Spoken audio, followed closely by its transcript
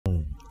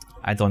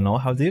I don't know.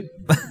 How deep?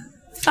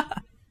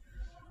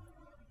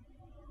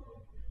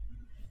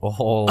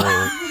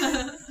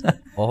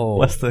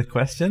 What's the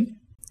question?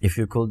 If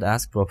you could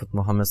ask Prophet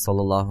Muhammad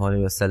sallallahu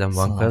aleyhi ve sellem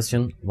one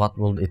question, what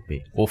would it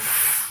be? Of.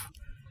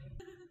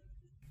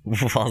 Bu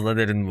fazla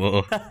derin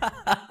bu.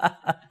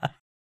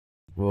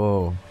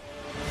 Whoa.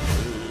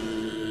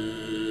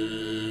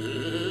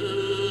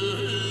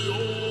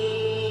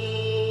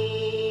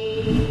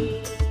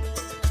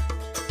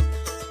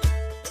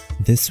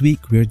 This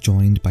week we're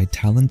joined by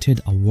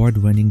talented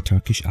award-winning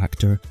Turkish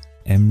actor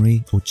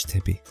Emre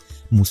Üçtepe,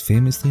 most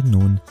famously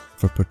known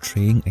for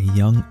portraying a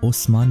young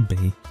Osman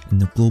Bey in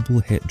the global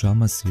hit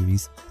drama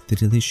series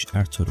Diriliş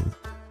Ertugrul.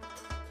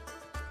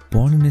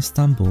 Born in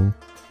Istanbul,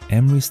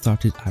 Emre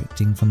started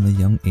acting from the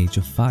young age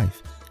of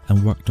 5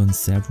 and worked on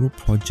several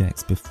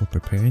projects before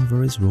preparing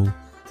for his role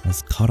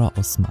as Kara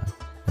Osman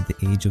at the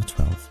age of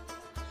 12.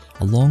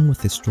 Along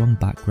with a strong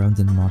background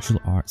in martial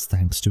arts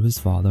thanks to his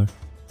father,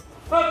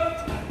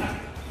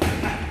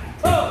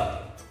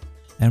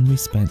 Emre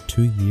spent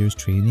 2 years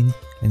training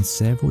in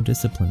several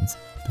disciplines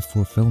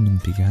before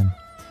filming began.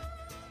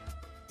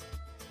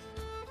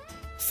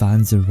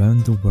 Fans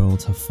around the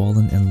world have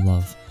fallen in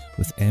love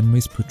with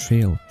Emre's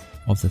portrayal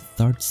of the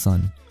third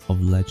son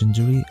of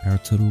legendary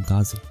Ertuğrul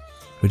Gazi,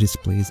 who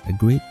displays a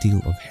great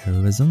deal of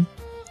heroism,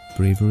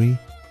 bravery,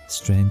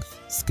 strength,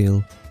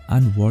 skill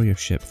and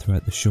warriorship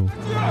throughout the show.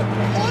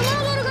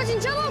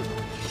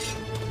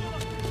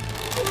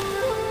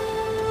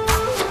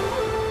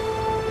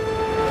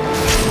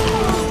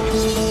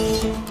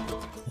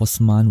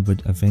 Osman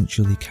would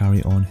eventually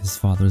carry on his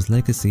father's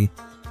legacy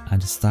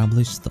and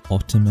establish the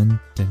Ottoman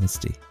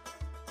dynasty.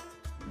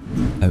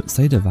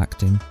 Outside of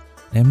acting,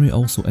 Emre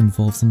also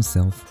involves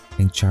himself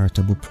in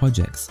charitable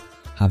projects,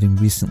 having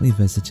recently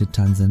visited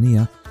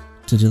Tanzania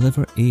to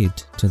deliver aid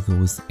to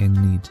those in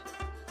need.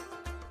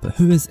 But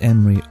who is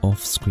Emre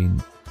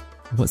off-screen?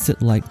 What's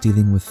it like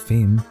dealing with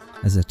fame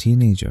as a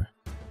teenager?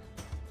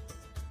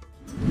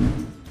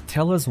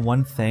 Tell us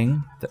one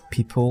thing that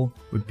people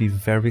would be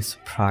very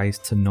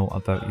surprised to know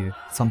about you.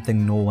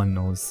 Something no one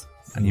knows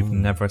and you've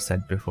never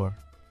said before.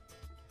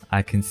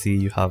 I can see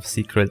you have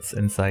secrets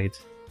inside.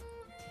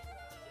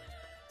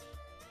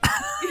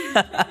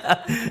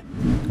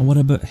 And what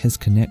about his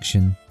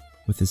connection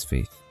with his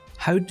faith?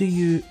 How do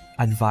you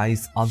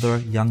advise other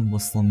young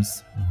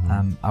Muslims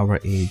our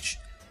age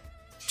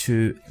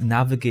to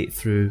navigate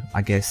through,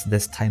 I guess,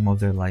 this time of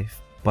their life,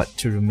 but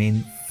to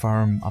remain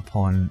firm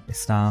upon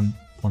Islam,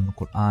 on the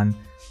Quran,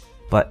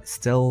 but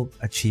still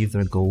achieve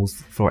their goals?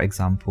 For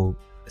example,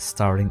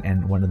 starring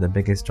in one of the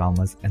biggest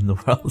dramas in the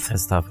world.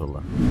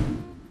 Estağfurullah.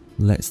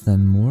 Let's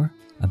learn more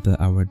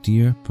about our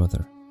dear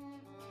brother.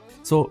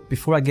 So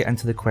before I get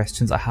into the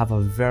questions, I have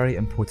a very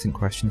important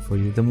question for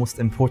you. The most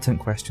important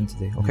question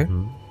today, okay?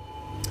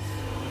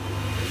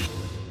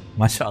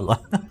 MashaAllah.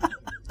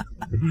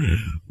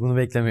 Bunu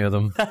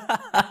beklemiyordum.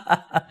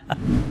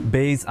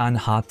 Beys and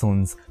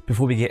Hatuns,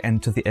 before we get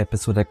into the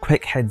episode, a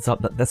quick heads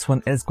up that this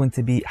one is going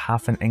to be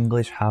half in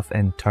English, half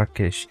in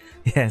Turkish.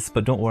 Yes,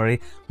 but don't worry,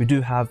 we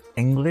do have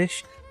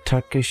English,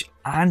 Turkish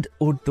and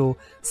Urdu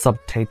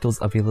subtitles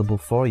available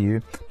for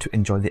you to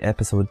enjoy the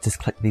episode. Just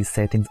click the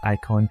settings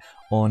icon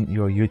on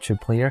your YouTube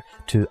player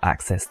to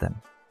access them.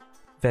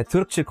 Ve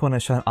Türkçe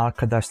konuşan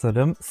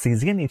arkadaşlarım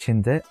sizin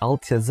için de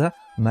altyazı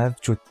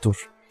mevcuttur.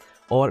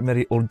 और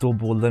मेरी उर्दू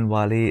बोलने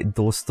वाले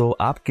दोस्तों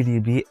आपके लिए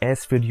भी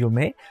इस video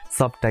में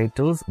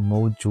subtitles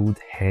मौजूद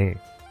है.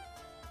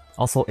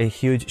 Also, a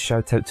huge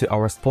shout out to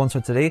our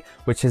sponsor today,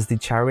 which is the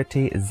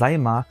charity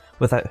Zaima,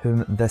 without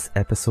whom this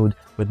episode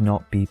would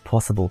not be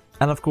possible.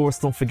 And of course,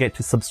 don't forget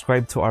to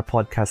subscribe to our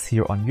podcast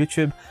here on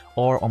YouTube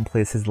or on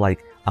places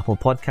like Apple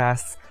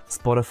Podcasts,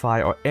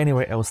 Spotify, or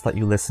anywhere else that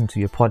you listen to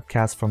your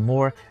podcast for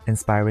more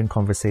inspiring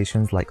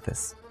conversations like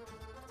this.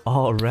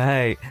 All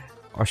right.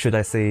 Or should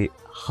I say,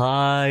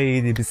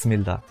 Haydi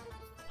Bismillah.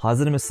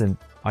 Hazır mısın?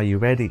 Are you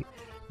ready?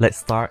 Let's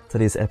start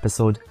today's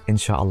episode,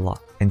 inshallah.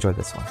 Enjoy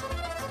this one.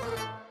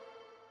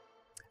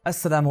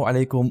 Assalamu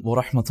alaikum wa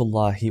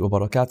rahmatullahi wa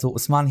barakatuh.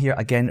 Usman here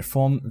again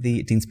from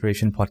the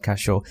Deenspiration podcast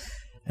show.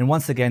 And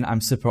once again,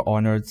 I'm super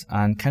honored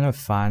and kind of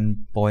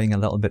fanboying a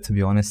little bit, to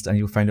be honest, and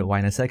you'll find out why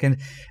in a second.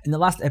 In the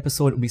last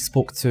episode, we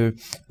spoke to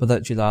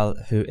Brother Jalal,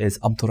 who is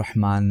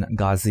Abdurrahman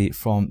Ghazi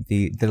from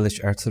the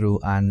Diriliş Ertugrul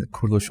and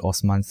Kuruluş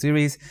Osman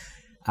series.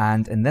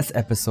 And in this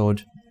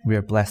episode, we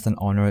are blessed and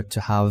honored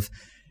to have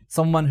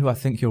someone who I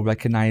think you'll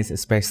recognize,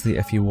 especially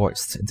if you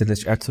watched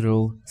Diriliş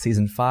Ertugrul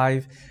Season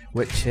 5,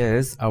 which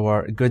is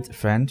our good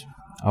friend,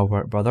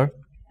 our brother,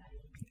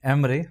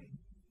 Emre.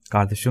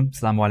 Kardeşim,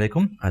 Assalamu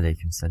alaikum.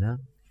 Alaikum salam.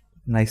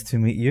 Nice to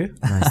meet you.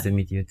 Nice to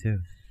meet you too.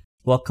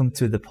 Welcome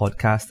to the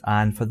podcast.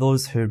 And for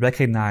those who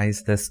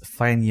recognize this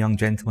fine young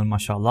gentleman,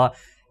 mashallah,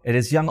 it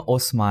is young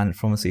Osman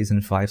from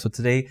Season 5. So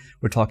today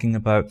we're talking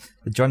about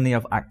the journey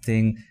of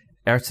acting,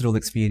 Ertugrul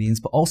experience,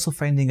 but also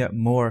finding out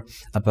more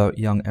about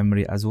young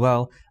Emre as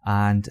well,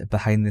 and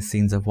behind the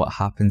scenes of what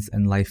happens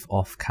in life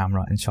off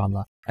camera,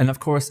 inshallah. And of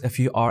course, if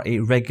you are a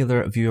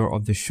regular viewer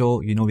of the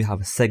show, you know we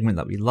have a segment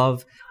that we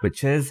love,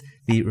 which is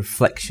the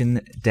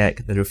reflection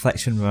deck, the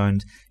reflection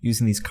round,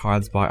 using these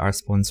cards by our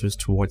sponsors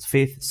Towards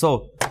Faith.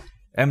 So,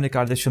 Emre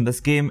kardeşim,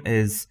 this game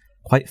is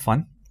quite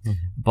fun,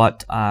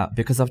 but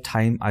because of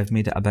time, I've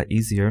made it a bit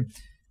easier.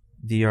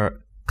 There are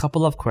a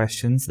couple of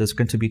questions. There's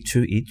going to be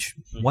 2 each.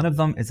 One of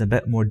them is a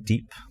bit more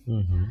deep,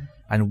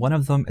 and one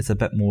of them is a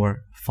bit more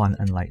fun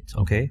and light,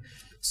 okay?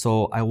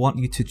 So, I want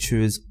you to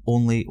choose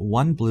only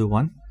one blue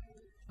one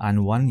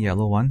and one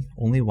yellow one,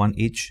 only one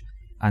each,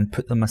 and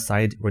put them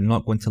aside. We're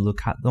not going to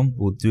look at them.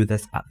 We'll do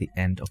this at the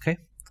end, okay?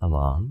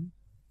 Tamam.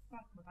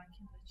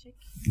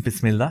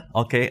 Bismillah.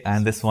 Okay,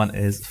 and this one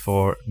is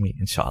for me,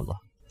 inshallah.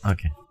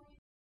 Okay.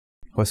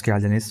 Hoş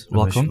geldiniz.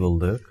 Welcome. Hoş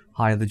bulduk.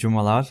 Hayırlı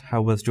cumalar. How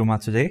was Cuma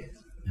today?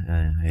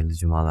 Hayırlı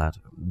cumalar.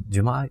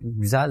 Cuma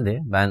güzeldi.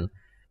 Ben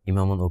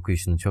imamın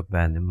okuyuşunu çok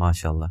beğendim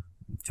maşallah.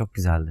 Çok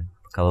güzeldi.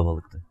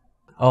 Kalabalıktı.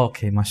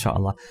 Okay,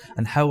 mashallah.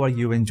 And how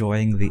are you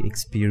enjoying the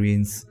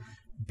experience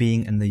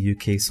being in the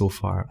UK so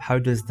far?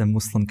 How does the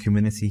Muslim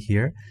community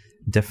here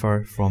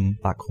differ from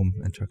back home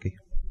in Turkey?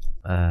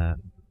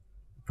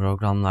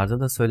 Programlarda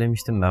da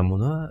söylemiştim ben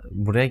bunu.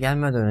 Buraya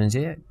gelmeden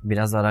önce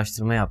biraz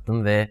araştırma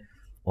yaptım ve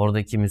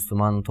oradaki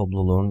Müslüman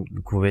topluluğun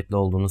kuvvetli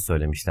olduğunu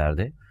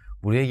söylemişlerdi.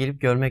 Buraya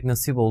gelip görmek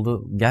nasip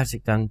oldu.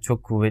 Gerçekten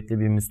çok kuvvetli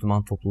bir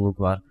Müslüman topluluk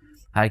var.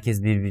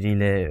 Herkes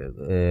birbiriyle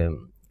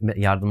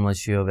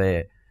yardımlaşıyor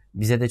ve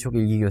bize de çok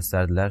ilgi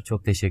gösterdiler.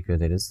 Çok teşekkür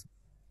ederiz.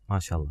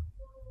 Maşallah.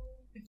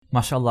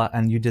 Mashallah,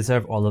 and you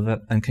deserve all of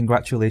it. And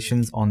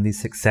congratulations on the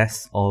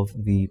success of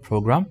the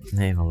program.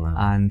 Eyvallah.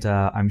 And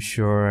I'm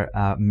sure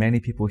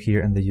many people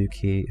here in the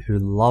UK who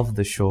love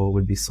the show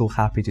would be so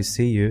happy to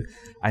see you.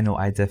 I know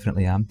I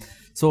definitely am.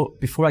 So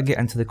before I get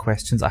into the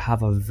questions, I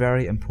have a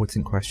very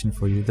important question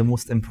for you. The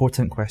most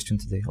important question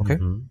today, okay?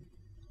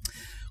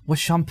 What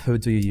shampoo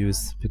do you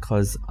use?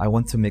 Because I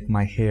want to make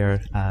my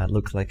hair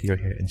look like your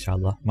hair,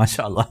 inshallah.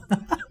 Mashallah.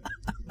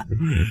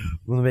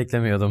 Bunu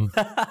beklemiyordum.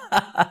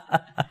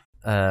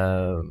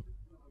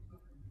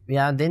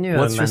 Ya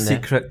deniyorum What's your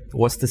secret?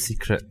 What's the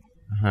secret?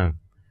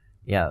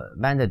 Ya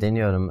ben de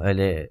deniyorum.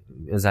 Öyle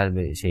özel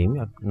bir şeyim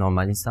yok.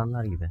 Normal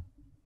insanlar gibi.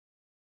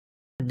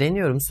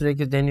 Deniyorum,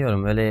 sürekli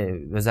deniyorum. Öyle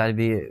özel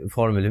bir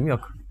formülüm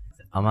yok.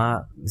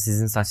 Ama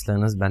sizin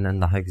saçlarınız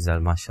benden daha güzel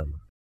maşallah.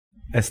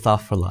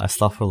 Estağfurullah,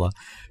 estağfurullah.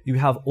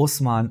 You have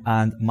Osman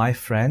and my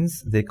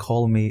friends, they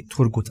call me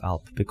Turgut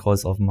Alp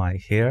because of my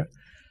hair.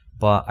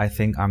 But I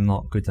think I'm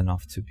not good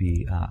enough to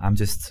be, I'm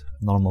just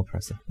a normal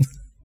person.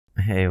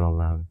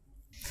 Eyvallah abi.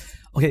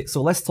 Okay,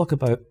 so let's talk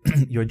about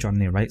your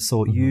journey, right?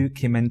 So you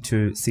came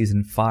into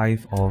season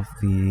 5 of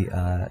the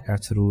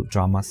Ertuğrul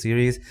drama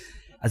series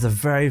as a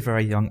very,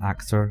 very young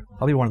actor,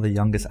 probably one of the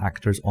youngest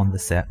actors on the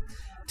set.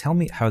 Tell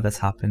me how this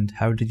happened.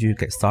 How did you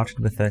get started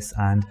with this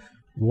and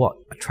what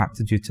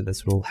attracted you to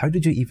this role? How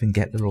did you even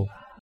get the role?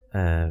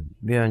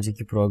 Bir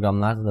önceki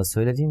programlarda da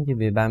söylediğim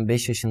gibi ben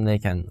 5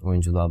 yaşındayken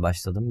oyunculuğa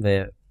başladım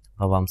ve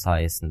babam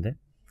sayesinde.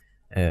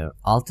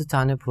 6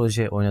 tane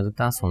proje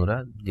oynadıktan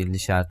sonra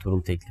Diriliş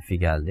Ertugrul teklifi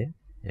geldi.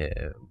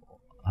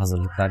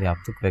 Hazırlıklar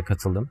yaptık ve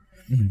katıldım.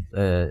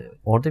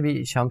 Orada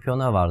bir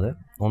şampiyona vardı.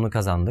 Onu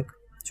kazandık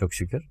çok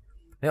şükür.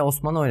 Ve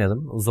Osman'ı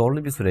oynadım.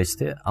 Zorlu bir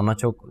süreçti ama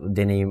çok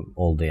deneyim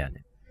oldu yani.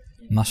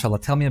 Mashallah,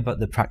 tell me about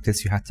the practice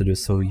you had to do.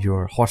 So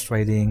you're horse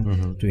riding,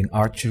 doing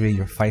archery,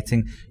 you're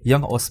fighting.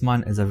 Young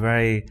Osman is a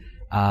very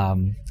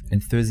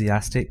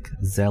enthusiastic,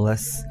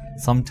 zealous,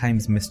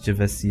 sometimes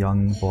mischievous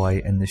young boy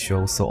in the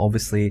show. So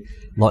obviously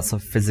lots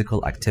of physical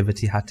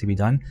activity had to be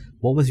done.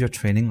 What was your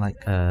training like?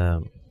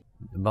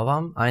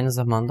 Babam aynı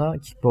zamanda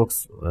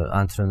kickbox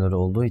antrenörü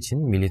olduğu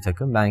için milli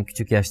takım. Ben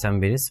küçük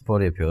yaştan beri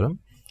spor yapıyorum.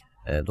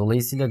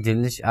 Dolayısıyla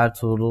Diriliş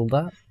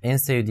Ertuğrul'da en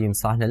sevdiğim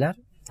sahneler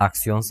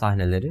aksiyon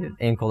sahneleri,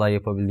 en kolay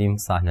yapabildiğim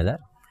sahneler.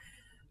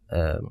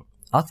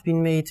 At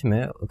binme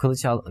eğitimi,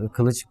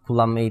 kılıç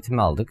kullanma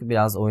eğitimi aldık.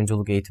 Biraz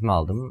oyunculuk eğitimi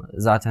aldım.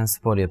 Zaten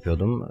spor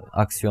yapıyordum.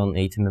 Aksiyon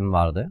eğitimim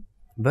vardı.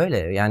 Böyle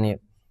yani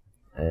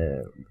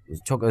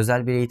çok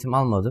özel bir eğitim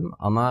almadım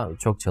ama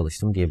çok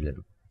çalıştım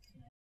diyebilirim.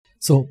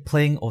 So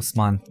playing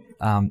Osman,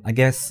 I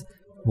guess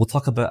we'll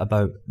talk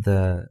about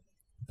the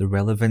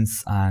relevance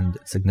and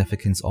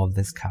significance of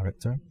this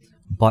character.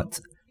 But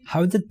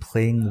how did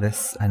playing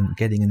this and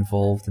getting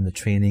involved in the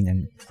training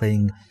and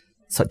playing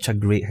such a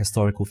great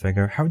historical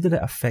figure, how did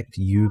it affect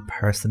you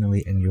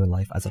personally in your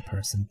life as a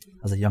person,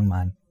 as a young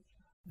man?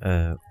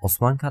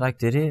 Osman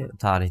karakteri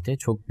tarihte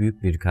çok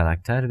büyük bir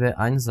karakter ve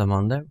aynı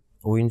zamanda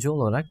oyuncu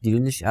olarak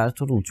Diriliş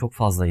Ertugrul çok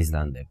fazla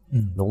izlendi.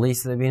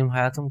 Dolayısıyla benim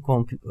hayatım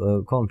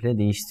komple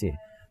değişti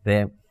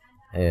ve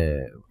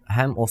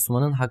hem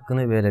Osman'ın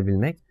hakkını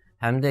verebilmek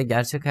hem de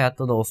gerçek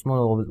hayatta da Osman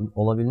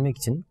olabilmek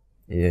için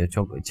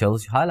çok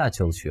hala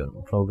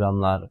çalışıyorum.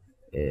 Programlar,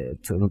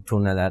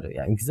 turneler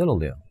yani güzel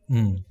oluyor.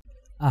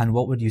 And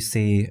what would you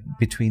say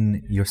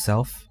between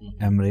yourself,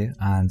 Emre,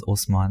 and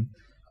Osman?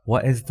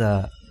 What is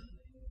the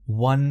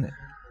one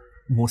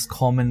most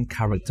common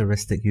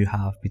characteristic you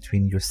have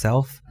between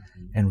yourself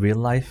in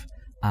real life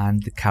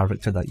and the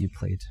character that you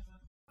played?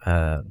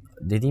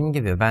 Dediğim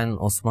gibi ben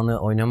Osman'ı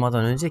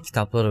oynamadan önce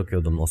kitaplar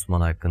okuyordum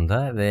Osman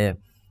hakkında ve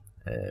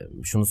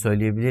şunu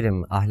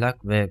söyleyebilirim,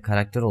 ahlak ve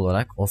karakter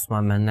olarak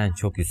Osman benden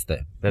çok üstte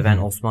ve ben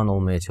Osman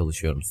olmaya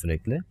çalışıyorum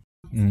sürekli.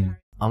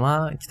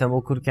 Ama kitap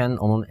okurken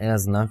onun en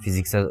azından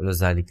fiziksel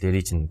özellikleri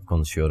için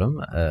konuşuyorum.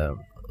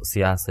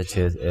 Siyah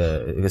saçı,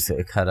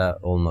 kara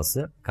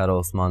olması, kara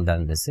Osman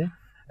denmesi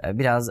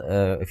biraz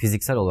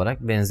fiziksel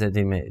olarak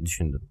benzediğimi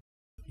düşündüm.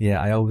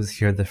 Yeah, I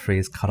always hear the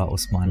phrase Kara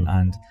Osman,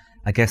 and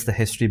I guess the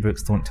history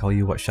books don't tell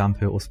you what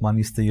shampoo Osman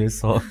used to use,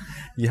 so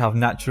you have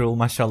natural,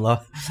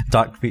 mashallah,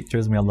 dark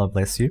features. May Allah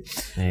bless you.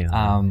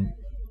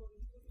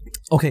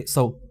 Okay,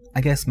 so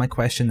I guess my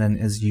question then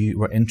is, you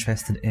were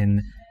interested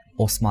in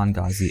Osman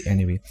Gazi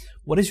anyway.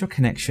 What is your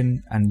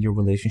connection and your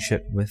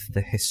relationship with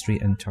the history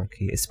in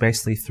Turkey,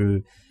 especially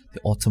through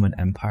the Ottoman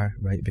Empire,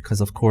 right?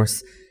 Because of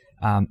course,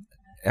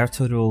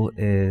 Ertuğrul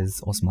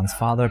is Osman's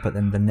father, but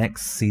then the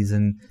next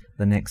season,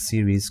 the next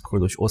series,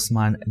 Kuruluş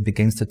Osman,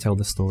 begins to tell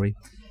the story.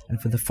 And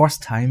for the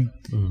first time,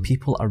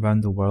 people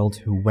around the world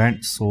who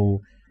weren't so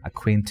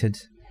acquainted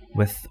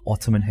with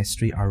Ottoman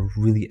history are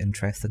really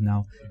interested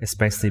now,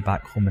 especially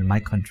back home in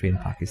my country in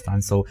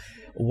Pakistan. So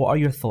what are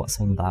your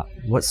thoughts on that?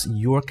 What's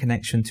your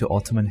connection to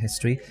Ottoman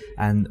history,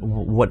 and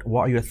what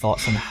are your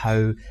thoughts on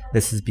how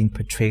this is being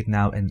portrayed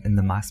now in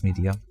the mass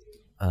media?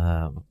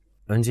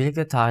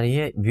 Öncelikle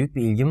tarihe büyük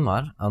bir ilgim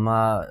var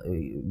ama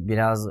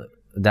biraz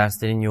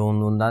derslerin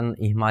yoğunluğundan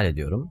ihmal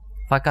ediyorum.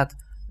 Fakat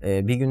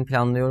bir gün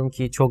planlıyorum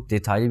ki çok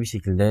detaylı bir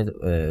şekilde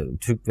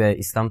Türk ve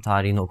İslam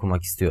tarihini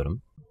okumak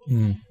istiyorum.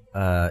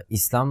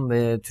 İslam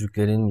ve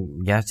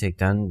Türklerin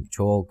gerçekten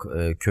çok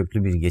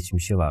köklü bir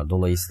geçmişi var.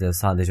 Dolayısıyla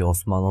sadece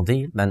Osmanlı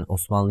değil, ben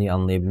Osmanlı'yı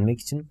anlayabilmek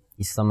için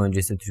İslam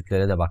öncesi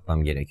Türklere de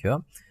bakmam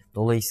gerekiyor.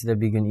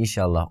 Dolayısıyla bir gün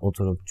inşallah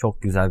oturup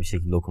çok güzel bir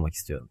şekilde okumak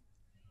istiyorum.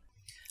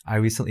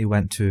 I recently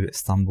went to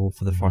Istanbul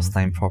for the first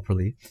time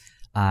properly,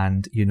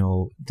 and you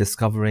know,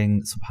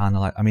 discovering,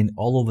 subhanallah, I mean,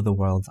 all over the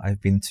world,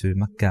 I've been to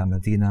Mecca,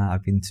 Medina,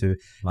 I've been to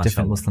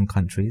different Muslim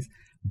countries,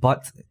 but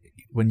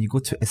when you go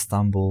to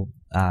Istanbul,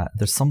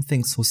 there's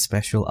something so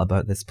special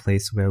about this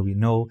place where we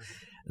know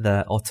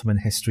the Ottoman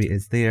history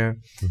is there.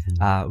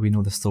 We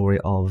know the story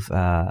of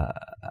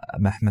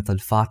Mehmet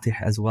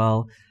al-Fatih as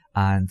well,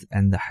 and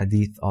the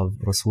hadith of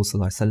Rasul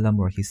Sallallahu Alaihi Wasallam,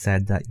 where he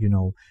said that, you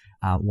know,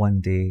 one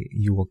day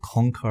you will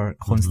conquer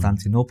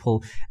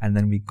Constantinople, and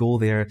then we go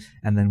there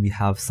and then we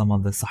have some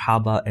of the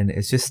Sahaba, and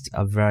it's just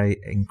a very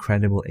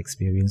incredible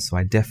experience. So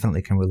I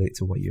definitely can relate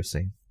to what you're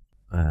saying.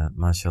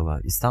 Maşallah.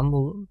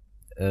 İstanbul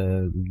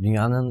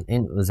dünyanın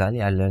en özel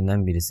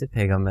yerlerinden birisi.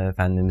 Peygamber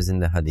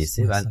Efendimizin de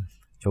hadisi. Ben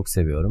çok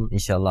seviyorum.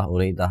 İnşallah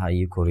orayı daha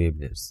iyi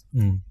koruyabiliriz.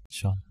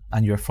 Sure.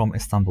 And you're from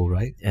Istanbul,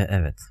 right?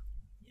 Evet.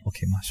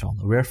 Okay,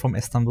 mashallah. Where from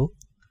Istanbul?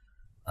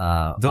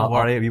 Don't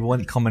worry, we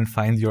won't come and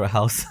find your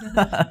house.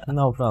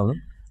 No problem.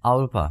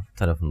 Avrupa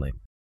tarafındayım.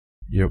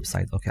 Europe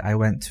side. Okay, I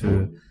went to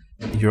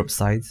Europe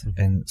side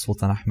in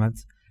Sultanahmet.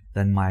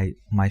 Then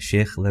my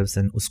sheikh lives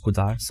in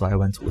Üsküdar, so I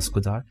went to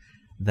Üsküdar.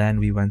 Then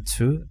we went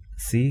to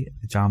see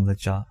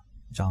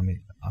Jami.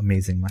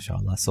 Amazing,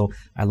 mashallah. So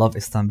I love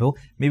Istanbul.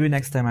 Maybe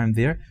next time I'm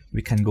there,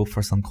 we can go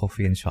for some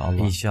coffee, inshallah.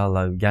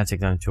 İnşallah,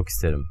 gerçekten çok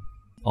isterim.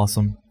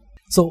 Awesome.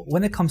 So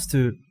when it comes to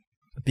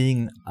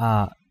being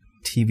a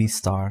TV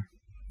star,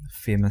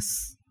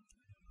 famous,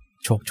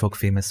 çok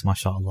famous,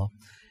 mashallah,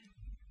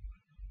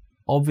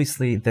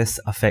 obviously this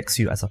affects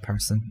you as a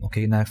person.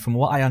 Okay, now from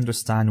what I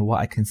understand,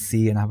 what I can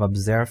see and have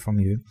observed from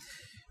you,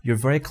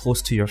 you're very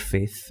close to your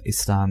faith,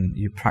 Islam.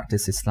 You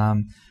practice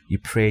Islam, you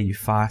pray, you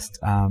fast,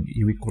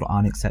 you read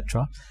Quran,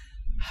 etc.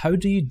 How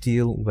do you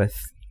deal with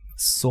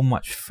so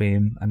much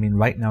fame? I mean,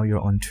 right now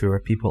you're on tour,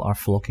 people are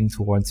flocking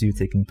towards you,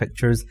 taking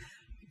pictures,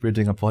 we're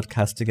doing a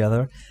podcast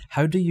together.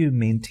 How do you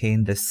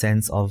maintain this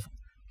sense of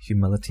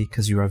humility?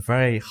 Because you're a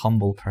very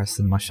humble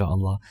person,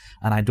 mashallah,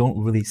 and I don't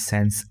really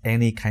sense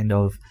any kind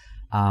of,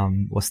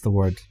 what's the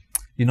word?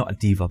 You're not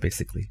a diva,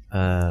 basically.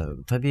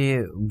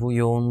 Tabii bu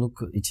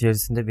yoğunluk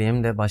içerisinde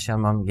benim de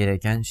başarmam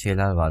gereken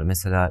şeyler var.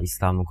 Mesela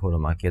İslam'ı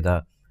korumak ya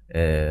da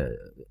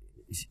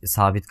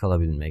sabit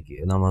kalabilmek,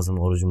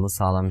 namazımı, orucumu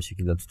sağlam bir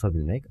şekilde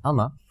tutabilmek.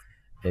 Ama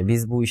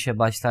biz bu işe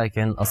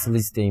başlarken asıl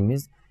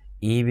isteğimiz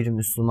iyi bir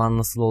Müslüman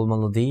nasıl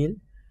olmalı değil,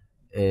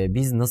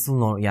 biz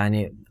nasıl,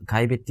 yani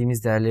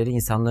kaybettiğimiz değerleri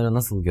insanlara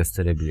nasıl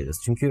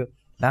gösterebiliriz? Çünkü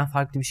ben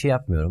farklı bir şey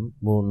yapmıyorum.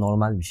 Bu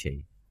normal bir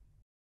şey.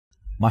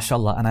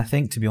 Mashallah, and I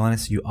think, to be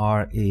honest, you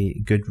are a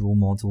good role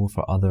model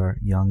for other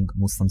young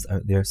Muslims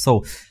out there.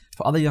 So,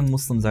 for other young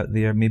Muslims out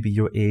there, maybe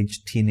your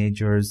age,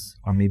 teenagers,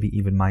 or maybe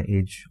even my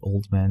age,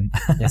 old men.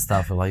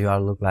 Estağfurullah, you are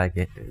look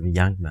like a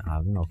young man.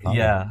 No problem.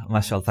 Yeah,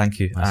 mashallah, thank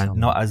you. Mashallah. And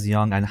not as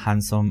young and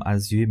handsome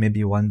as you.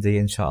 Maybe one day,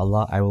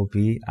 inshallah, I will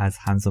be as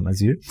handsome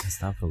as you.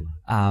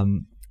 Estağfurullah.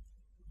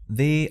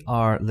 They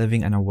are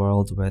living in a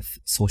world with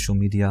social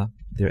media.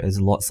 There is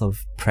lots of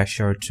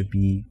pressure to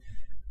be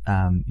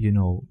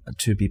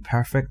to be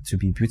perfect, to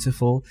be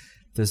beautiful.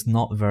 There's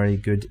not very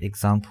good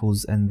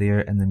examples in there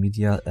in the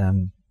media.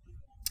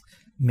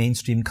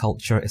 Mainstream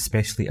culture,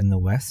 especially in the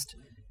West,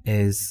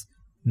 is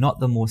not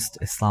the most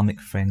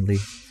Islamic friendly.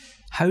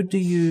 How do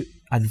you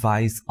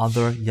advise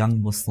other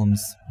young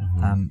Muslims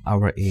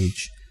our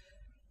age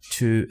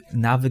to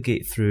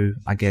navigate through,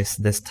 I guess,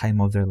 this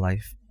time of their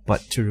life, but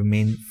to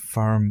remain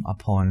firm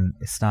upon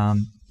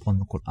Islam, upon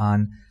the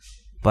Quran,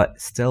 but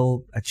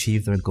still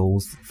achieve their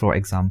goals? For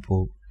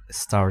example,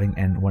 starring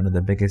in one of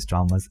the biggest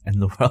dramas in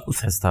the world.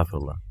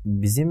 Estağfurullah.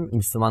 Bizim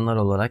Müslümanlar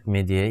olarak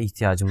medyaya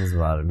ihtiyacımız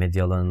var.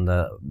 Medya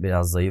alanında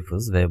biraz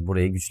zayıfız ve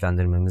burayı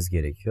güçlendirmemiz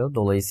gerekiyor.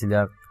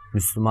 Dolayısıyla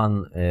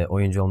Müslüman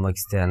oyuncu olmak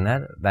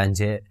isteyenler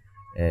bence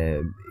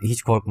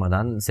hiç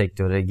korkmadan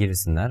sektöre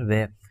girsinler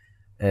ve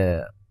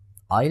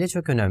aile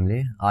çok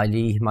önemli.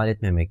 Aileyi ihmal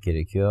etmemek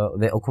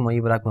gerekiyor ve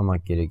okumayı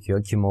bırakmamak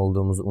gerekiyor. Kim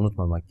olduğumuzu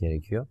unutmamak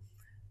gerekiyor.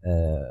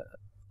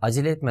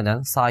 Acele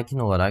etmeden sakin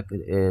olarak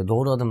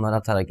doğru adımlar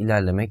atarak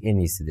ilerlemek en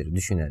iyisidir,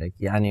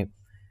 düşünerek. Yani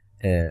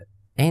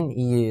en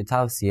iyi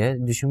tavsiye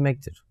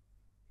düşünmektir.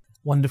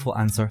 Wonderful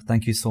answer.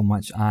 Thank you so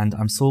much. And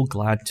I'm so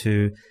glad to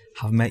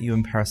have met you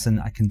in person.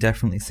 I can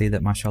definitely say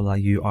that, mashallah,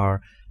 you are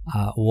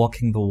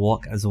walking the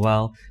walk as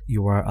well.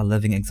 You are a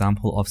living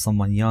example of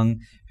someone young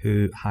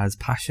who has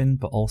passion,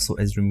 but also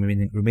is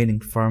remaining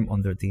firm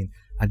on their deen.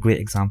 A great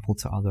example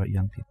to other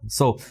young people.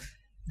 So,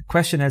 the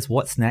question is,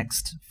 what's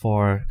next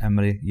for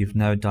Emre? You've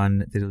now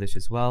done Diriliş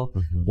as well.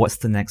 What's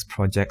the next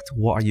project?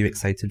 What are you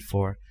excited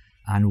for?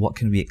 And what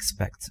can we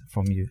expect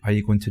from you? Are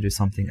you going to do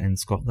something in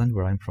Scotland,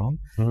 where I'm from?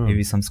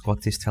 Maybe some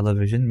Scottish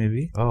television,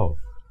 maybe? Oh.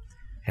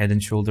 Head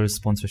and Shoulders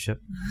sponsorship.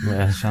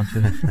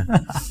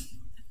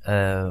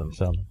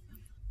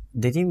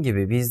 Dediğim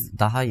gibi biz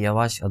daha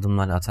yavaş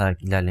adımlar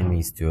atarak ilerlemeyi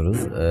istiyoruz.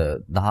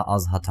 Daha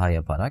az hata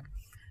yaparak.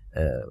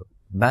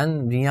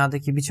 Ben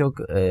dünyadaki birçok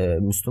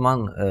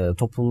Müslüman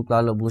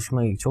topluluklarla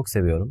buluşmayı çok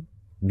seviyorum.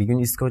 Bir gün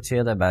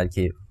İskoçya'ya da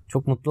belki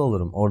çok mutlu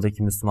olurum.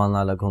 Oradaki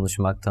Müslümanlarla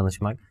konuşmak,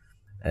 tanışmak.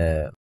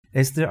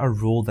 Is there a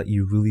role that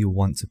you really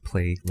want to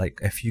play?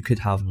 Like if you could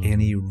have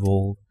any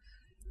role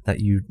that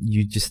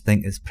you just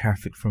think is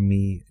perfect for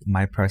me,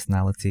 my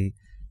personality,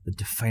 the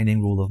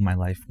defining role of my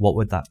life, what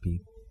would that be?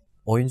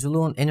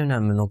 Oyunculuğun en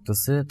önemli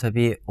noktası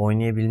tabii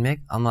oynayabilmek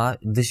ama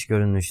dış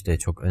görünüş de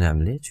çok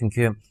önemli.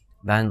 Çünkü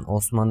ben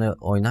Osman'ı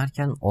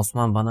oynarken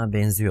Osman bana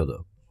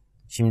benziyordu.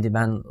 Şimdi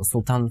ben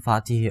Sultan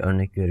Fatih'i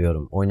örnek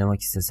veriyorum.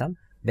 Oynamak istesem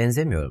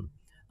benzemiyorum.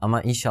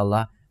 Ama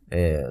inşallah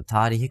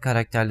tarihi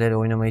karakterleri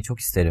oynamayı çok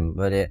isterim.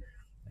 Böyle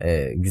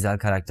güzel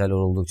karakterler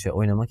oldukça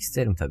oynamak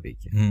isterim tabii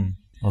ki.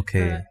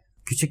 Okay.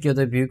 Küçük ya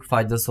da büyük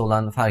faydası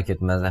olan fark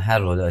etmez.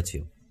 Her rolü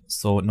açayım.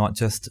 So not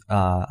just,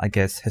 I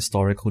guess,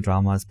 historical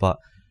dramas, but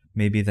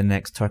maybe the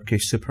next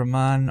Turkish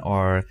Superman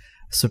or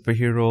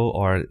superhero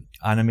or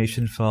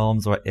animation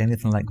films or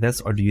anything like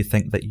this? Or do you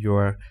think that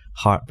your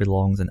heart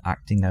belongs in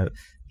acting out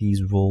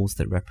these roles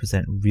that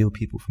represent real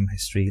people from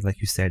history, like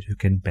you said, who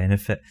can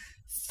benefit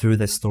through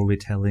this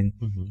storytelling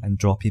and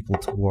draw people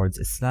towards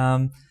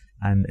Islam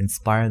and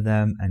inspire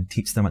them and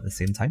teach them at the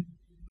same time?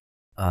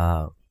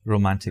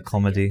 Romantic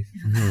comedy.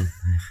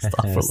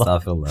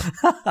 Estağfurullah.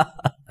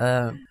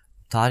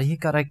 Tarihi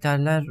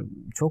karakterler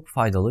çok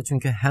faydalı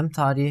çünkü hem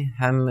tarih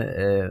hem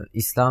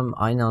İslam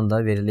aynı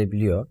anda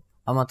verilebiliyor.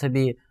 Ama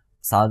tabii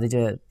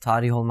sadece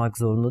tarih olmak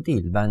zorunda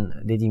değil. Ben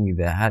dediğim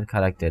gibi her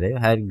karaktere,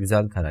 her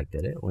güzel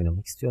karaktere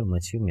oynamak istiyorum,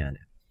 açayım yani.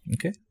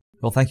 Okay.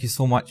 Well, thank you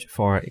so much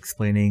for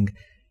explaining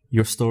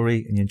your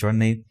story and your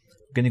journey.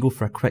 We're going to go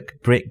for a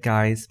quick break,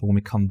 guys. When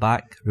we come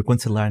back, we're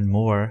going to learn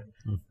more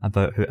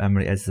about who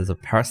Emre is as a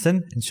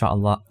person,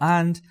 inshallah,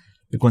 and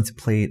we're going to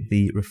play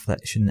the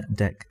Reflection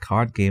Deck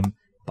card game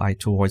by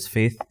Towards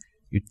Faith.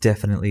 You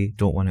definitely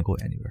don't want to go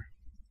anywhere.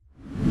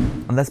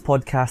 On this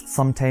podcast,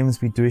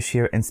 sometimes we do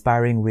share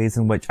inspiring ways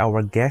in which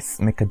our guests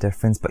make a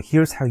difference, but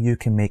here's how you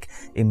can make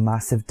a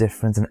massive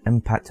difference and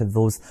impact to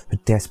those who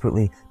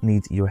desperately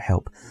need your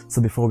help.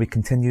 So before we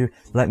continue,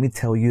 let me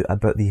tell you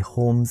about the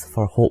Homes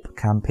for Hope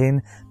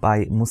campaign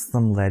by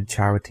Muslim-led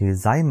charity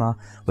Zaima,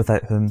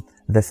 without whom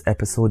this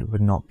episode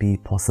would not be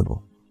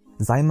possible.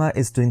 Zaima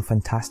is doing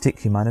fantastic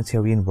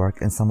humanitarian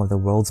work in some of the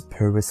world's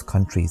poorest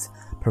countries,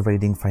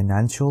 providing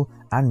financial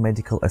and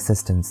medical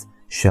assistance,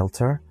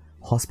 shelter,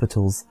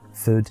 hospitals,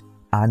 food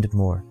and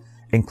more,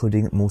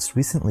 including most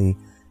recently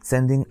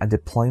sending a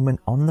deployment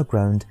on the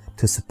ground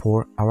to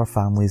support our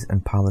families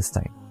in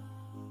Palestine.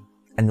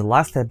 In the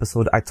last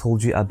episode, I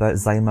told you about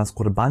Zaima's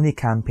Qurbani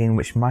campaign,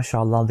 which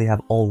mashallah they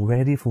have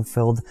already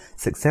fulfilled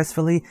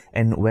successfully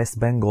in West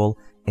Bengal,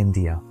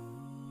 India.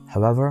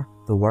 However,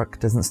 the work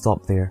doesn't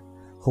stop there.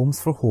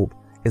 Homes for Hope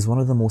is one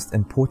of the most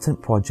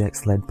important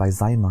projects led by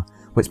Zaima,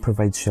 which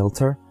provides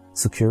shelter,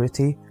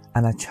 security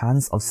and a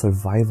chance of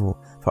survival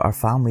for our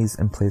families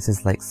in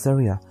places like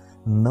Syria,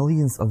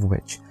 millions of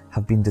which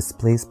have been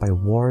displaced by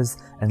wars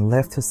and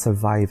left to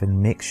survive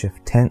in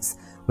makeshift tents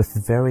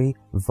with very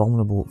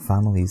vulnerable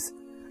families.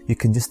 You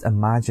can just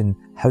imagine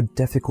how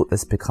difficult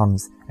this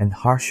becomes in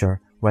harsher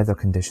weather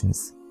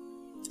conditions.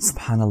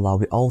 Subhanallah,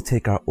 we all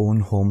take our own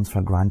homes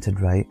for granted,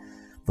 right?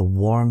 The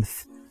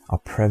warmth, our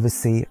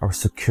privacy, our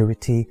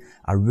security,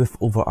 a roof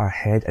over our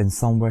head and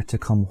somewhere to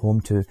come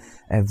home to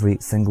every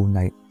single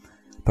night.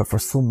 But for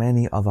so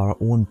many of our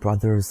own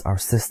brothers, our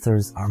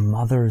sisters, our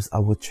mothers,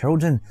 our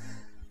children,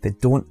 They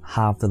don't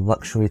have the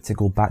luxury to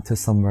go back to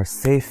somewhere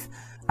safe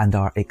and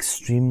are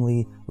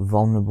extremely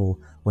vulnerable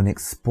when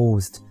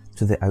exposed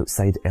to the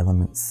outside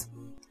elements.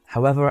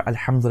 However,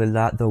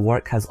 alhamdulillah, the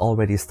work has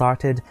already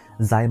started.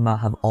 Zaima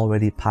have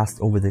already passed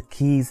over the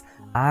keys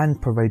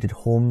and provided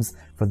homes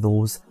for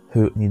those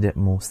who need it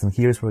most. And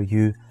here's where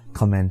you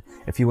come in.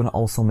 If you want to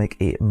also make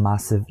a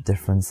massive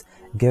difference,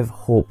 give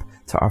hope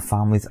to our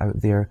families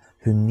out there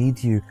who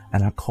need you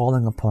and are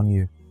calling upon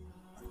you,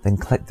 then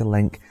click the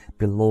link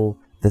below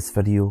this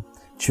video,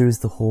 choose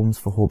the Homes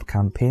for Hope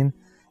campaign,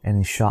 and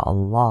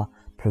inshallah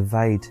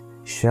provide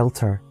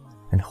shelter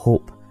and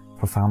hope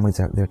for families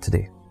out there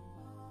today.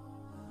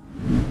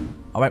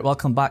 Alright,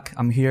 welcome back.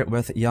 I'm here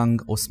with young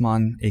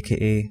Osman,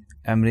 aka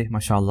Emre,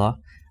 mashallah,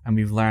 and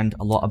we've learned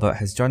a lot about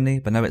his journey,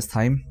 but now it's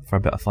time for a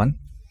bit of fun.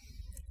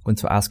 I'm going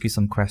to ask you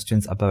some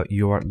questions about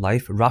your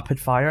life. Rapid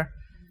fire,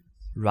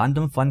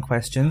 random fun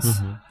questions.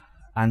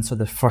 Answer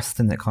the first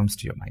thing that comes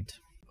to your mind.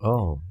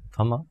 Oh,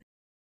 tamam.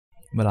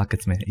 Merak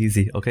etme.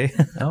 Easy, okay?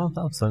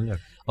 Tamam, sorun yok.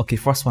 Okay,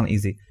 first one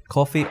easy.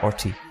 Coffee or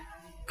tea?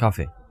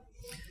 Coffee.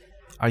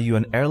 Are you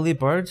an early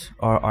bird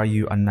or are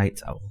you a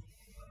night owl?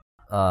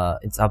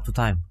 It's up to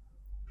time.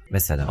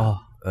 Mesela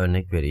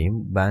örnek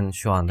vereyim. Ben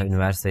şu anda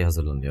üniversiteye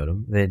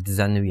hazırlanıyorum ve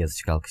düzenli bir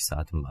yatış kalkış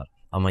saatim var.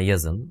 Ama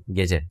yazın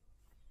gece.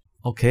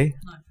 Okay.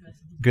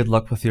 Good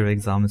luck with your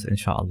exams,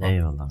 inshallah.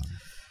 Eyvallah.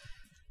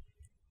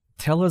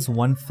 Tell us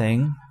one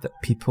thing that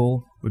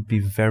people would be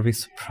very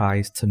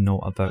surprised to know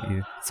about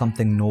you.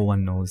 Something no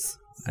one knows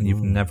and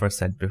you've never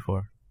said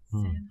before.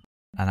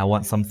 And I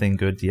want something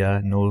good,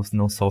 yeah?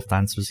 No soft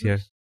answers here.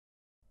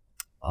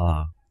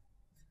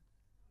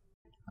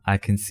 I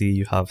can see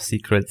you have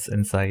secrets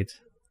inside.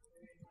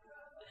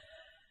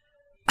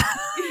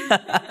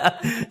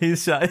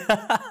 He's shy.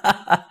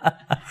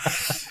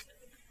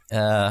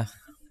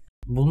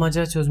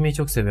 Bulmaca çözmeyi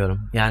çok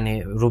seviyorum.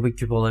 Yani Rubik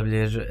küp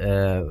olabilir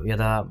ya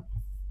da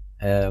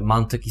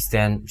mantık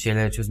isteyen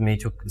şeyleri çözmeyi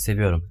çok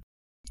seviyorum.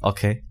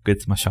 Okay,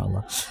 good,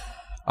 mashallah.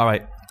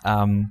 Alright,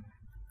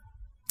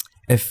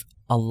 if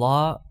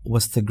Allah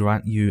was to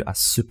grant you a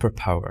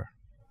superpower,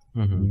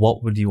 what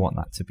would you want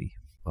that to be?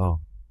 Oh,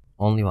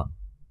 only one.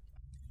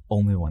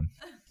 Only one.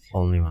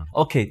 Only one.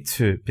 Okay,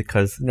 two,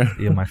 because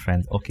you're my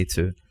friend. Okay,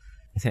 two.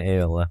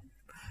 Eyvallah.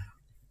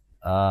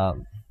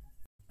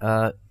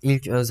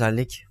 İlk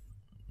özellik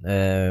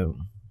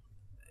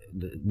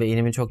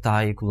beynimi çok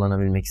daha iyi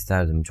kullanabilmek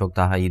isterdim. Çok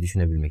daha iyi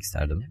düşünebilmek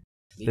isterdim.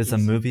 There's a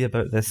movie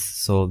about this.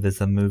 So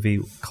there's a movie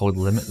called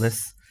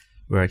Limitless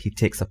where he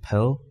takes a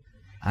pill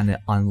and it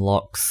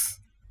unlocks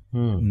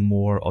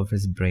more of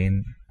his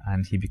brain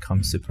and he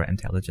becomes super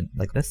intelligent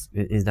like this.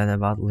 Is that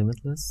about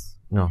Limitless?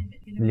 No.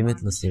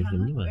 Limitless diye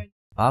film değil mi?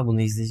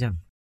 Bunu izleyeceğim.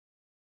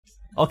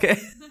 Okay.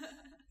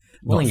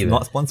 Bunun gibi.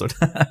 Not sponsored.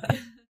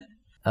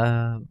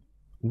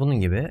 Bunun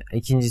gibi.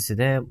 İkincisi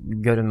de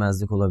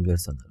görünmezlik olabilir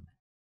sanırım.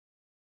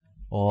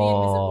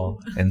 Oh,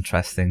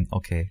 interesting.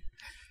 Okay.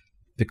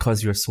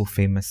 Because you're so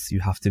famous,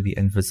 you have to be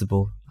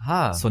invisible.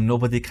 So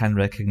nobody can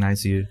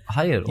recognize you.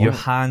 Hayır. Your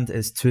hand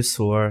is too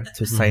sore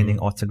to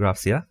signing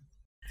autographs, yeah?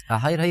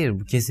 Hayır.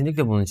 Bu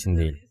kesinlikle bunun için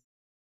değil.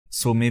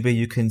 So maybe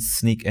you can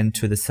sneak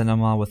into the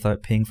cinema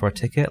without paying for a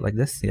ticket like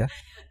this, yeah?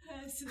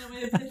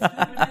 Sinemaya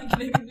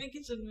girebilmek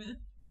için mi?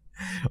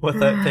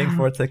 Without paying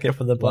for a ticket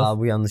for the bus.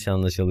 Bu yanlış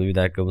anlaşıldı. Bir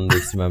dakika bunu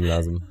değiştirmem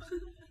lazım.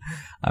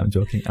 I'm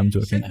joking. Şaka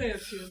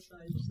yapıyor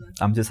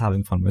sadece. I'm just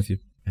having fun with you.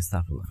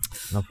 Estağfurullah.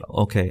 No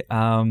problem. Okay.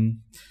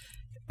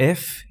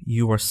 If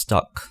you were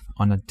stuck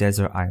on a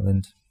desert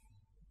island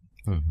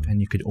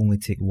and you could only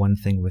take one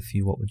thing with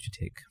you, what would you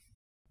take?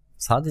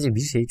 Sadece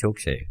bir şey çok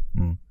şey.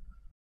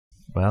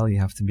 Well,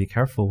 you have to be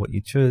careful what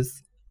you choose.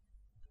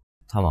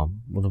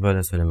 Tamam. Bunu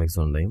böyle söylemek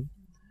zorundayım.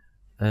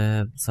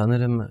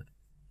 Sanırım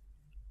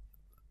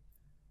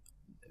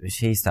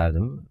şey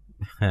isterdim.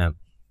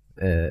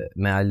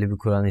 Mealli bir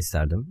Kur'an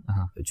isterdim.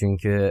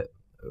 Çünkü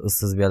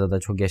ıssız bir adada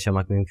çok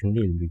yaşamak mümkün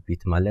değil büyük bir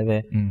ihtimalle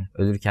ve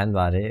ölürken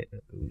bari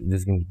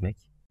düzgün gitmek.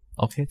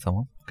 Okay,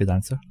 tamam. Good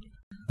answer.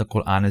 The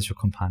Quran is your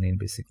companion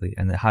basically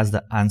and it has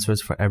the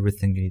answers for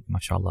everything you need,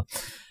 mashallah.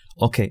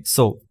 Okay,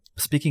 so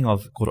speaking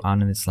of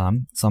Quran and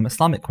Islam, some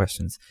Islamic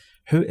questions.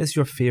 Who is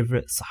your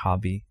favorite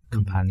Sahabi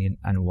companion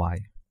and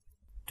why?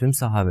 Tüm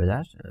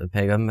sahabeler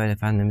Peygamber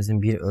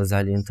Efendimizin bir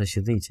özelliğini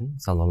taşıdığı için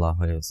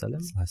sallallahu aleyhi ve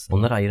sellem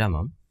onları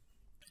ayıramam.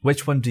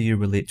 Which one do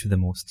you relate to the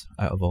most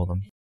out of all of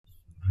them?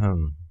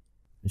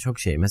 Çok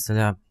şey.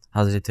 Mesela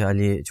Hazreti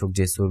Ali çok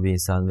cesur bir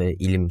insan ve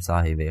ilim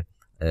sahibi.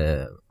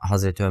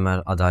 Hazreti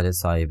Ömer adalet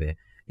sahibi.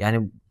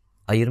 Yani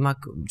ayırmak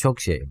çok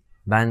şey.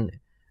 Ben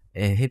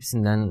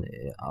hepsinden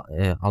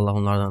Allah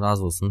onlardan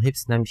razı olsun.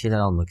 Hepsinden bir şeyler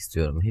almak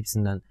istiyorum.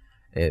 Hepsinden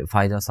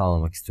fayda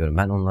sağlamak istiyorum.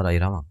 Ben onları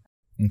ayıramam.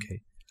 Okay.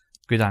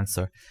 Good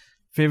answer.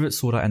 Favorite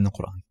surah in the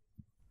Quran?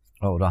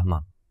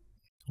 Rahman.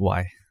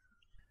 Why?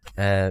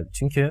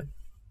 Çünkü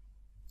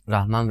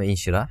Rahman ve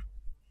İnşirah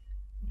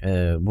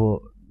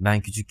bu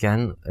ben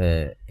küçükken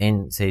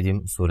en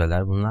sevdiğim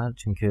sureler bunlar.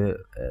 Çünkü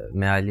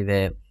meali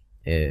ve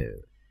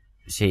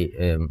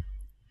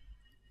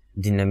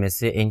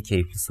dinlemesi en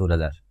keyifli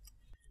sureler.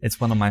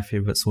 It's one of my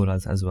favorite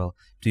surahs as well.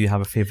 Do you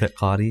have a favorite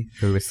qari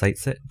who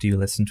recites it? Do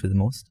you listen to the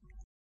most?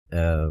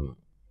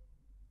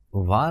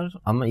 Var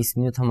ama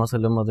ismini tam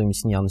hatırlamadığım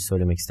için yanlış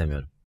söylemek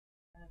istemiyorum.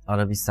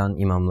 Arabistan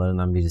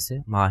imamlarından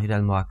birisi. Mahir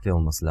el-Muakli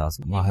olması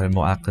lazım. Mahir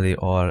el-Muakli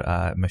or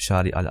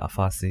Mashari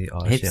al-Afasi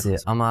or Hepsi Sheikh.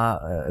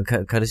 ama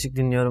karışık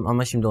dinliyorum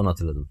ama şimdi onu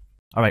hatırladım.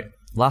 Alright,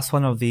 last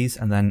one of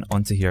these and then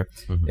on to here.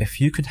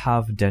 If you could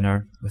have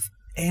dinner with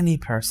any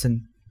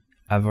person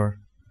ever,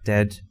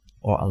 dead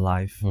or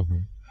alive,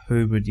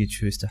 who would you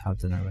choose to have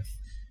dinner with?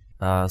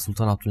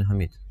 Sultan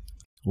Abdülhamid.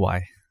 Why?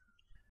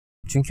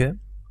 Çünkü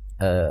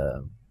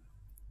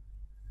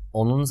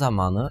onun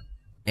zamanı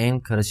en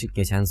karışık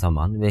geçen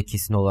zaman ve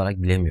kesin olarak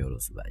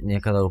bilemiyoruz. Ne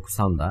kadar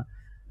okusam da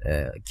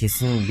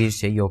kesin bir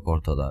şey yok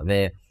ortada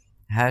ve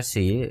her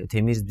şeyi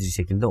temiz bir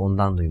şekilde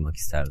ondan duymak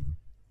isterdim.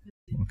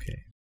 Okay.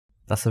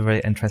 That's a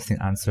very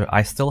interesting answer.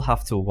 I still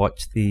have to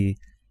watch the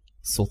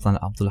Sultan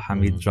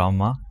Abdülhamid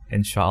drama.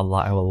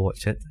 Inshallah, I will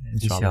watch it.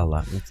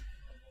 İnşallah.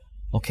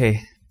 Okay,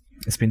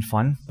 it's been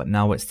fun, but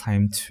now it's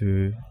time to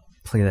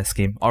play this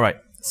game. Alright,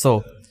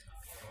 so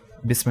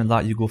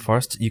Bismillah, you go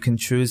first. You can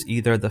choose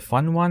either the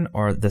fun one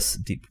or this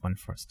deep one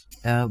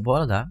first. Bu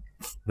arada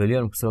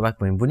bölüyorum, kusura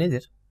bakmayın. Bu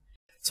nedir?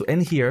 So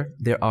in here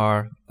there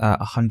are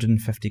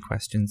 150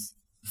 questions.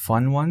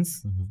 Fun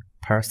ones,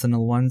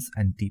 personal ones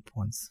and deep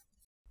ones.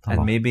 Tamam.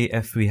 And maybe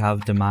if we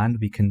have demand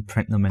we can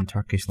print them in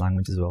Turkish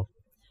language as well.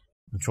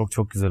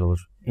 Çok güzel olur.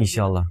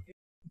 İnşallah.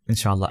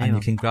 Inshallah. And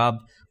you can grab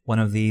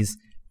one of these,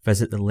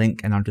 visit the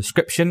link in our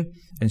description,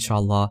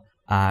 inshallah,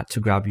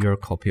 to grab your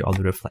copy of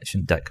the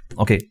reflection deck.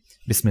 Okay,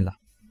 Bismillah.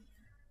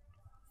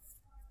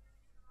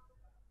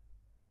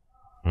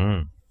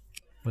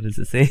 What does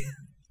it say?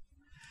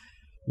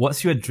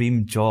 What's your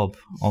dream job?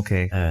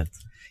 Okay. Evet.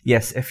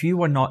 Yes, if you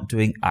were not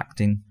doing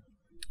acting,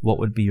 what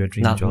would be your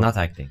dream job? Not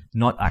acting.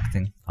 Not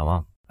acting.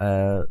 Tamam.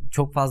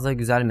 Çok fazla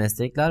güzel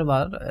meslekler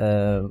var.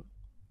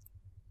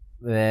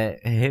 Ve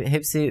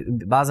hepsi,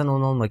 bazen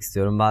onu olmak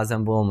istiyorum,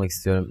 bazen bu olmak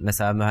istiyorum.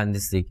 Mesela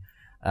mühendislik,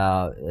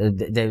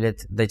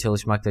 devlette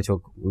çalışmak da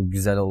çok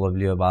güzel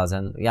olabiliyor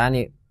bazen.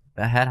 Yani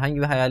herhangi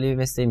bir hayali bir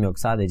mesleğim yok.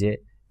 Sadece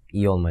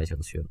iyi olmaya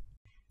çalışıyorum.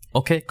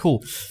 Okay,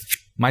 cool.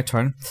 My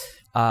turn.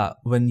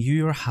 When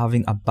you're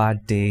having a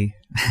bad day,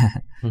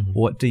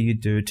 what do you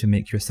do to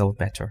make yourself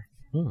better?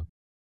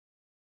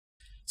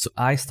 So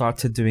I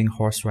started doing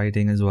horse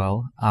riding as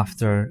well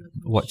after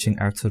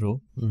watching Ertuğrul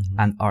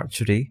and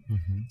archery.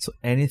 So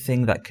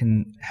anything that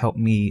can help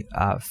me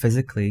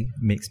physically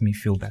makes me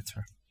feel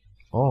better.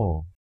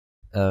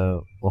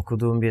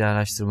 Okuduğum bir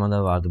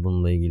araştırmada vardı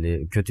bununla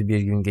ilgili. Kötü bir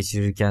gün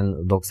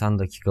geçirirken 90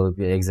 dakikalık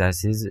bir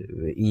egzersiz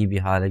iyi bir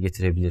hale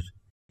getirebilir.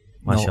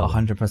 Maşallah.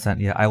 No,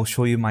 100%. Yeah, I will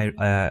show you my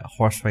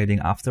horse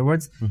riding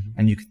afterwards,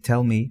 and you can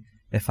tell me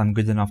if I'm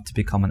good enough to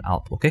become an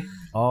Alp. Okay?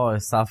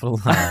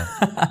 Estağfurullah.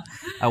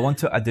 I want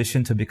to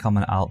audition to become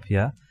an Alp.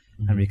 Yeah,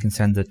 and we can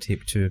send the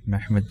tape to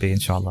Mehmet Bey,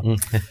 inshallah.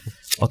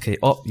 Okay.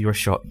 Oh, your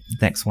shot.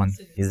 Next one.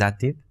 Is that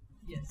deep?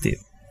 Yes. Deep.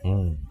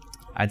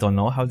 I don't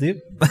know how deep.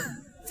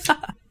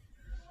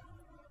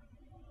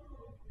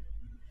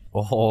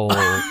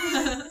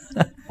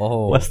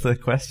 What's the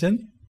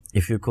question?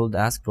 If you could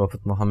ask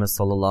Prophet Muhammad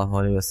sallallahu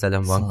alaihi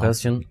wasallam one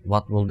question,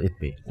 what would it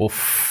be? Of.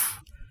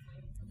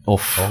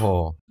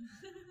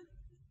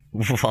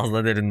 Bu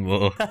fazla derin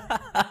bu.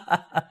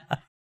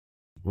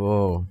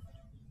 Wow.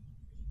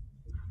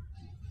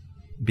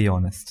 Be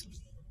honest.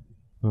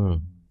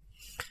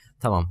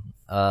 Tamam.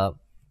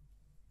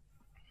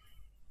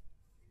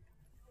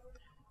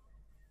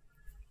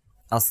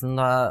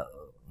 Aslında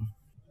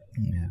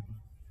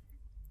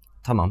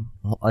tamam.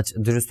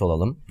 Dürüst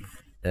olalım.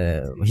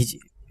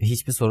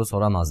 Hiçbir soru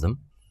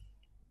soramazdım.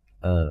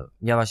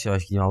 Yavaş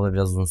yavaş gideyim, abla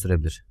biraz uzun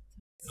sürebilir.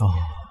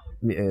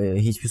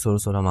 Hiçbir soru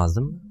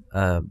soramazdım.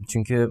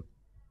 Çünkü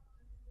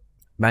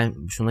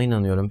ben şuna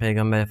inanıyorum.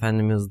 Peygamber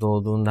Efendimiz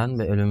doğduğundan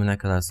ve ölümüne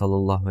kadar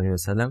sallallahu aleyhi ve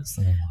sellem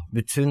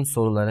bütün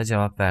sorulara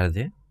cevap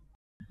verdi.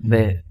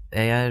 Ve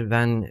eğer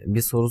ben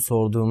bir soru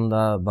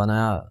sorduğumda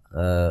bana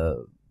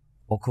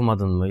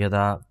okumadın mı ya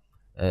da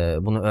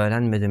bunu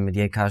öğrenmedin mi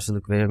diye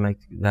karşılık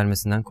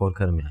vermesinden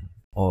korkarım yani.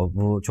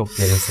 Bu çok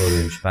derin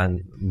soruymuş. Ben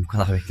bu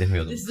kadar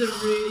beklemiyordum. This is a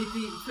really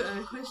deep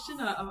question.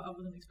 I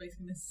wasn't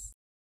expecting this.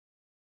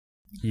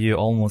 You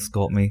almost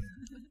got me.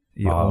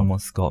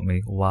 Almost got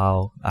me.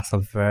 Wow, that's a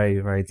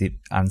very, very deep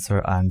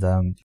answer, and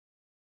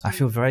I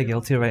feel very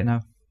guilty right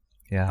now.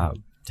 Yeah.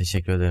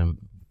 Teşekkür ederim.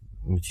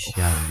 Müthiş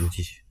yani,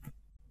 müthiş.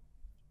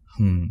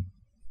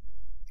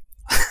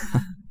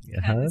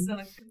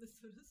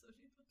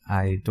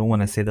 I don't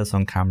want to say this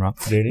on camera.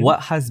 Really? What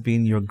has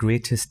been your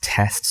greatest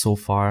test so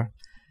far,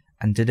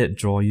 and did it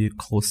draw you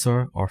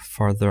closer or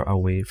further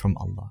away from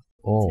Allah?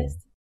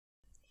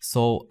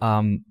 So,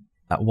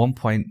 at one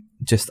point,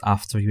 just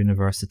after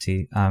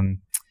university,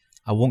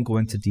 I won't go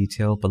into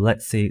detail, but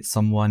let's say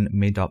someone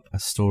made up a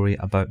story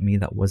about me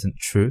that wasn't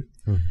true,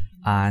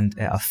 and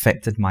it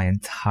affected my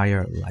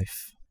entire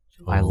life.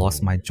 I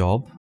lost my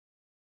job,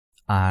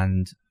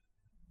 and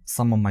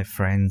some of my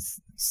friends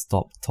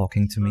stopped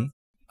talking to me,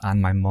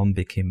 and my mom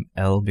became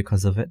ill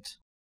because of it.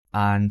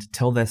 and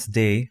till this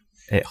day,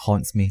 it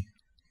haunts me.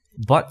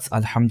 But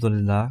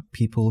alhamdulillah,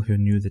 people who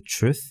knew the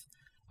truth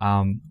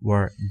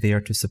were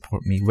there to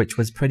support me, which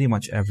was pretty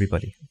much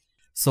everybody.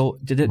 So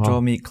did it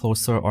draw me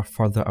closer or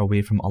further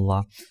away from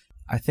Allah?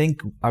 I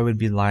think I would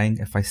be lying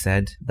if I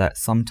said that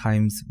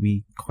sometimes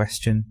we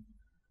question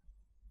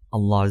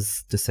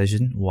Allah's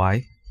decision,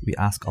 why. We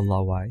ask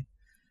Allah why.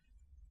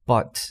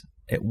 But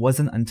it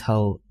wasn't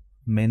until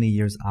many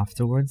years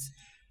afterwards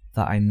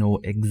that I know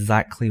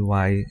exactly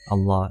why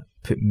Allah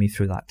put me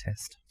through that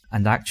test.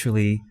 And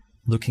actually,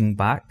 looking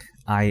back,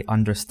 I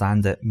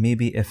understand that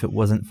maybe if it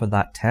wasn't for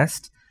that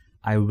test,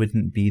 I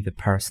wouldn't be the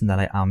person that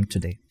I am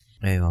today.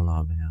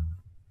 Eyvallah abi ya.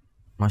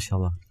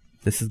 Mashallah.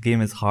 This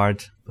game is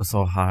hard.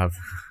 So hard.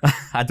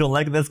 I don't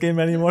like this game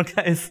anymore,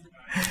 guys.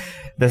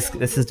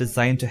 This is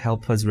designed to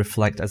help us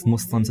reflect. As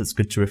Muslims, it's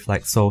good to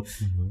reflect. So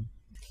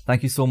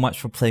thank you so much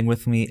for playing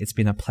with me. It's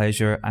been a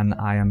pleasure, and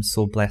I am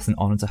so blessed and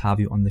honored to have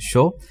you on the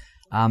show.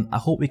 I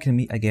hope we can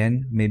meet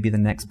again. Maybe the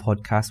next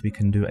podcast we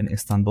can do in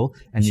Istanbul,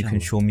 and you can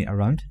show me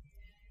around.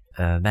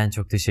 Ben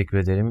çok teşekkür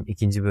ederim.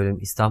 2. bölüm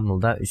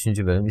İstanbul'da, 3.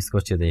 bölüm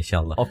İskoçya'da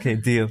inşallah.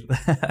 Okay, deal.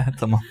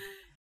 Tamam.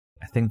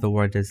 I think the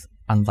word is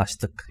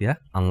anlaştık, yeah?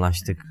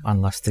 Anlaştık.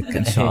 Anlaştık,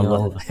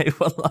 inshallah.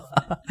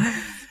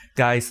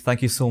 Guys,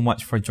 thank you so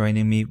much for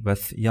joining me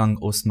with young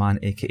Osman,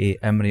 aka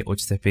Emre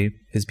Üçtepe,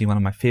 who's been one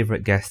of my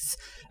favorite guests.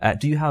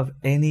 Do you have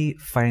any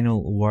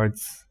final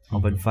words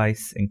of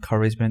advice,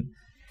 encouragement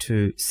to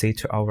say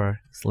to our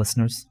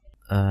listeners?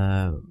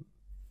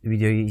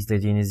 Videoyu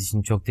izlediğiniz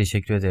için çok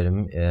teşekkür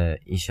ederim.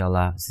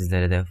 İnşallah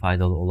sizlere de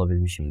faydalı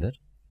olabilmişimdir.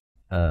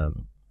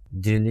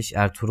 Diriliş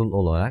Ertugrul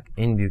olarak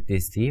en büyük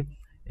desteği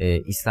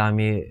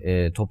İslami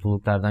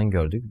topluluklardan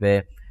gördük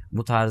ve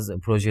bu tarz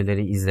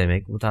projeleri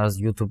izlemek, bu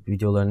tarz YouTube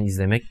videolarını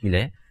izlemek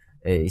bile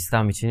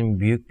İslam için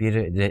büyük bir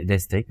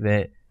destek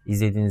ve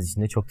izlediğiniz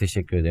için de çok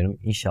teşekkür ederim.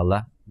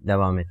 İnşallah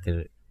devam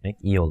ettirmek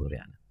iyi olur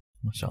yani.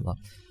 MashaAllah.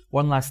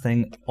 One last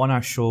thing, on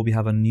our show we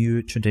have a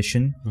new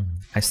tradition.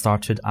 I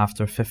started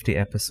after 50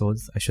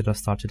 episodes. I should have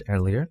started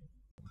earlier.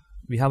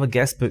 We have a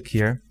guest book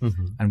here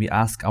and we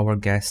ask our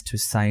guests to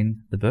sign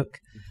the book,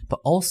 but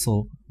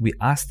also we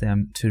ask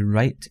them to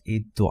write a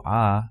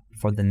dua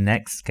for the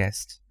next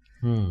guest.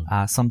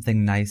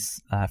 Something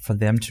nice for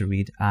them to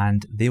read,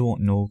 and they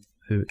won't know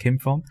who it came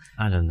from.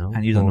 I don't know.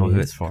 And you don't know who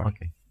it's for.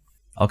 Okay.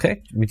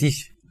 Okay?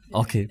 Müthiş.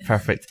 Okay,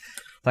 perfect.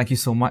 Thank you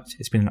so much.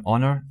 It's been an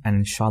honor, and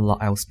inshallah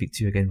I will speak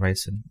to you again very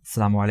soon.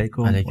 Assalamu alaikum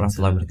wa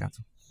rahmatullahi wa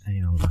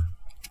barakatuh.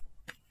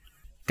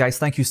 Guys,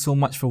 thank you so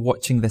much for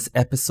watching this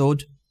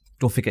episode.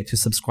 Don't forget to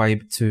subscribe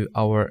to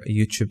our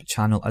YouTube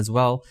channel as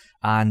well,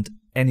 and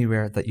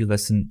anywhere that you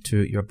listen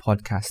to your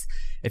podcast.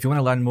 If you want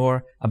to learn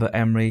more about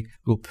Emre,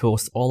 we'll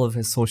post all of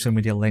his social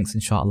media links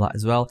inshallah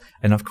as well.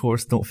 And of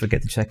course, don't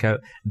forget to check out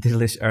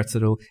Diriliş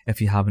Ertugrul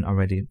if you haven't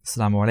already.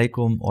 Assalamu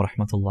alaikum wa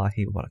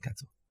rahmatullahi wa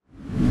barakatuh.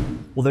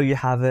 Well, there you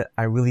have it.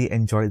 I really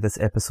enjoyed this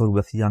episode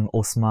with young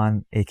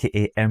Osman,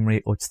 aka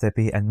Emre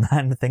Üçtepe, and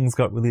man, things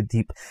got really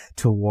deep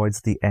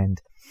towards the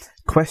end.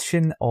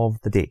 Question of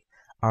the day.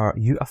 Are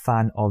you a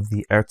fan of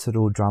the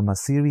Ertuğrul drama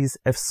series?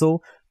 If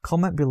so,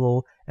 comment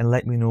below and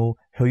let me know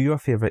who your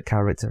favourite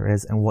character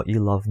is and what you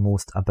love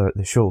most about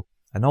the show.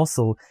 And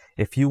also,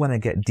 if you want to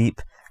get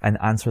deep and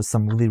answer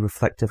some really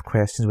reflective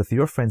questions with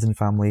your friends and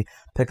family,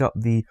 pick up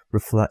the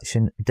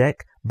reflection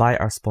deck by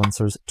our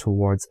sponsors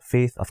Towards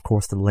Faith. Of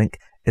course, the link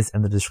is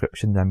in the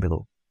description down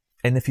below.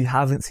 And if you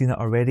haven't seen it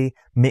already,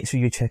 make sure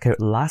you check out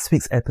last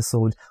week's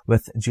episode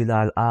with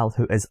Jilal Al,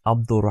 who is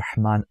Abdul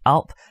Rahman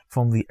Alp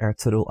from the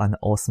Ertuğrul and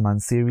Osman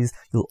series.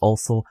 You'll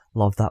also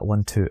love that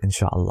one too,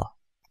 inshallah.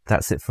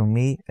 That's it from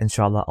me.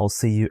 Inshallah, I'll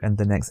see you in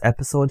the next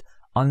episode.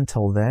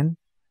 Until then,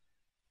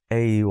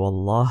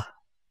 Aywallah.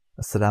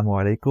 Assalamu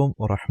alaikum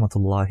wa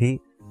rahmatullahi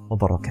wa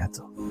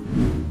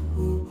barakatuh.